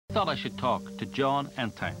Thought I should talk to Jon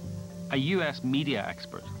Entine, a US media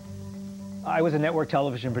expert. I was a network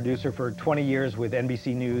television producer for 20 years with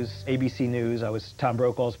NBC News, ABC News. I was Tom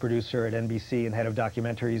Brokaw's producer at NBC and head of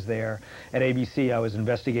documentaries there. At ABC, I was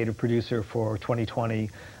investigative producer for 2020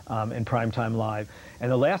 and Primetime Live.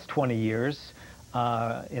 And the last 20 years,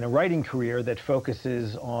 in a writing career that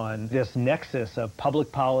focuses on this nexus of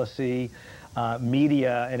public policy,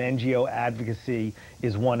 media, and NGO advocacy,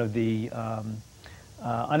 is one of the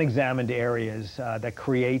unexamined areas that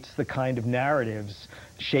creates the kind of narratives,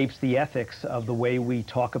 shapes the ethics of the way we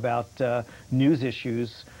talk about news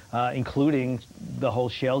issues, including the whole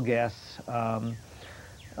shale gas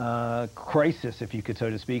crisis, if you could so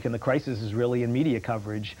to speak. And the crisis is really in media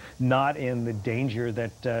coverage, not in the danger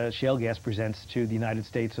that shale gas presents to the United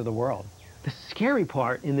States or the world. The scary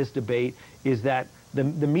part in this debate is that the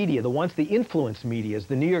media, the influence medias,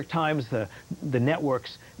 the New York Times, the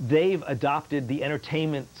networks, they've adopted the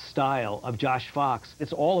entertainment style of Josh Fox.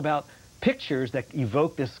 It's all about pictures that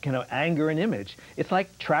evoke this kind of anger and image. It's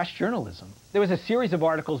like trash journalism. There was a series of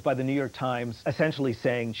articles by the New York Times essentially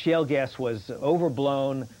saying shale gas was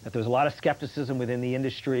overblown, that there was a lot of skepticism within the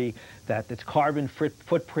industry, that its carbon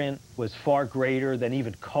footprint was far greater than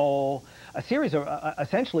even coal. A series of,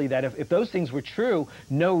 essentially, that if those things were true,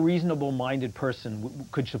 no reasonable-minded person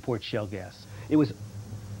could support shale gas. It was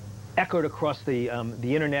echoed across the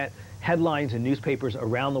internet. Headlines in newspapers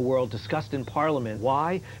around the world, discussed in Parliament.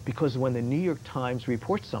 Why? Because when the New York Times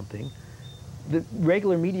reports something, the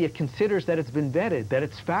regular media considers that it's been vetted, that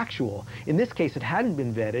it's factual. In this case, it hadn't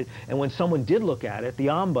been vetted, and when someone did look at it, the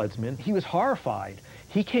ombudsman, he was horrified.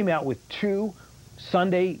 He came out with 2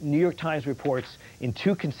 Sunday New York Times reports in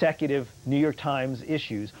 2 consecutive New York Times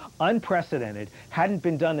issues, unprecedented, hadn't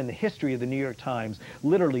been done in the history of the New York Times,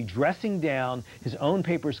 literally dressing down his own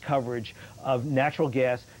paper's coverage of natural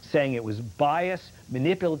gas, saying it was biased,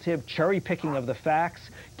 manipulative, cherry-picking of the facts,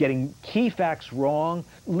 getting key facts wrong.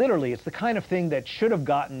 Literally, it's the kind of thing that should have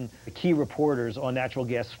gotten the key reporters on natural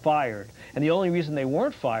gas fired. And the only reason they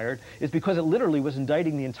weren't fired is because it literally was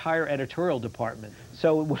indicting the entire editorial department.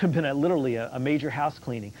 So it would have been literally a major house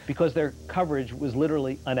cleaning, because their coverage was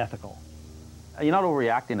literally unethical. You're not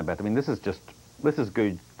overreacting a bit. I mean, this is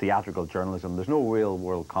good theatrical journalism. There's no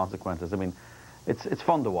real-world consequences. I mean, it's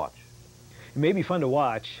fun to watch. It may be fun to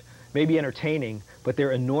watch, may be entertaining, but there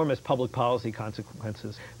are enormous public policy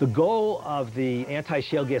consequences. The goal of the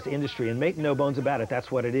anti-shale gas industry, and make no bones about it,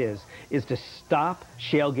 that's what it is to stop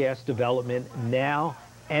shale gas development now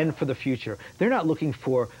and for the future. They're not looking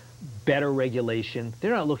for better regulation.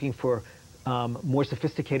 They're not looking for more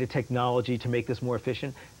sophisticated technology to make this more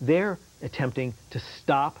efficient. They're attempting to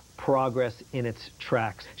stop progress in its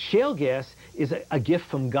tracks. Shale gas is a gift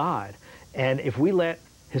from God, and if we let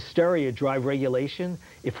hysteria drive regulation,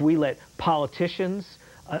 if we let politicians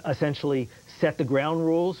essentially set the ground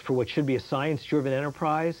rules for what should be a science-driven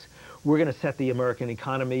enterprise, we're going to set the American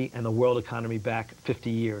economy and the world economy back 50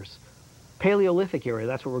 years. Paleolithic era,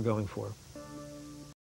 that's what we're going for.